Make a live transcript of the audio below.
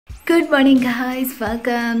Good morning guys,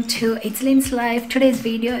 welcome to itslinslife. Today's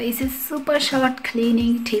video is a super short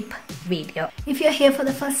cleaning tip video. If you're here for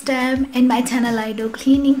the first time in my channel, I do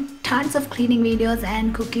tons of cleaning videos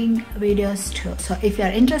and cooking videos too. So if you're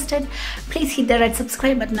interested, please hit the red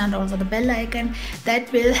subscribe button and also the bell icon. That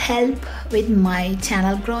will help with my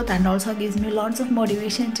channel growth and also gives me lots of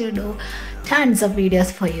motivation to do tons of videos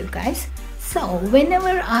for you guys. So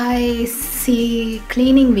whenever I see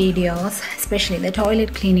cleaning videos, especially the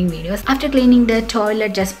toilet cleaning videos, after cleaning the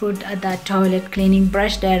toilet, just put the toilet cleaning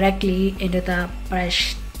brush directly into the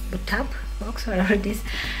brush tub box, whatever it is,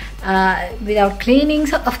 without cleaning.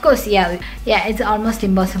 So of course, yeah, it's almost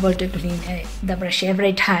impossible to clean the brush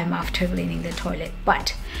every time after cleaning the toilet.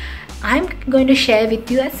 But I'm going to share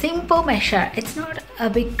with you a simple measure. It's not a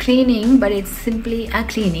big cleaning, but it's simply a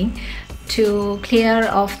cleaning to clear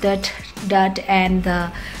off that dirt and the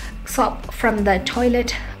soap from the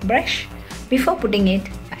toilet brush before putting it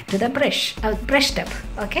back to the brush tub.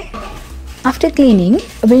 Okay, after cleaning,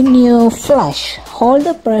 when you flush, hold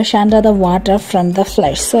the brush under the water from the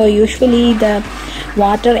flush. So usually the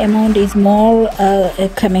water amount is more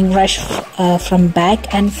coming rush from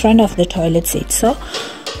back and front of the toilet seat. So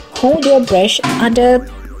hold your brush under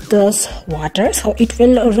those water, so it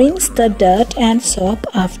will rinse the dirt and soap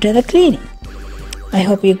after the cleaning. I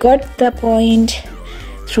hope you got the point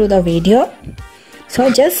through the video. So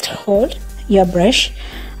just hold your brush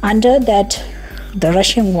under the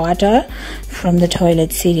rushing water from the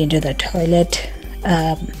toilet seat into the toilet.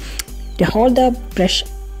 Hold the brush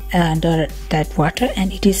under that water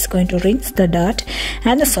and it is going to rinse the dirt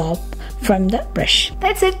and the soap from the brush.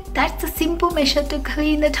 That's it. That's a simple measure to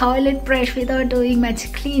clean the toilet brush without doing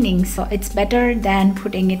much cleaning. So it's better than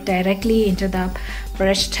putting it directly into the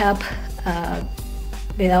brush tub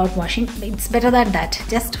without washing. It's better than that.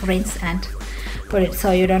 Just rinse and put it,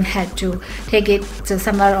 so you don't have to take it to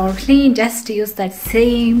somewhere or clean. Just use that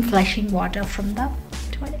same flushing water from the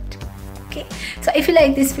toilet. Okay, so if you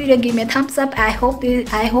like this video, give me a thumbs up. I hope you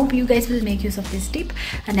guys will make use of this tip,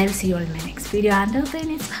 and I'll see you all in my next video. Until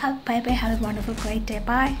then, it's bye bye. Have a wonderful, great day.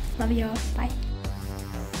 Bye. Love you all. Bye.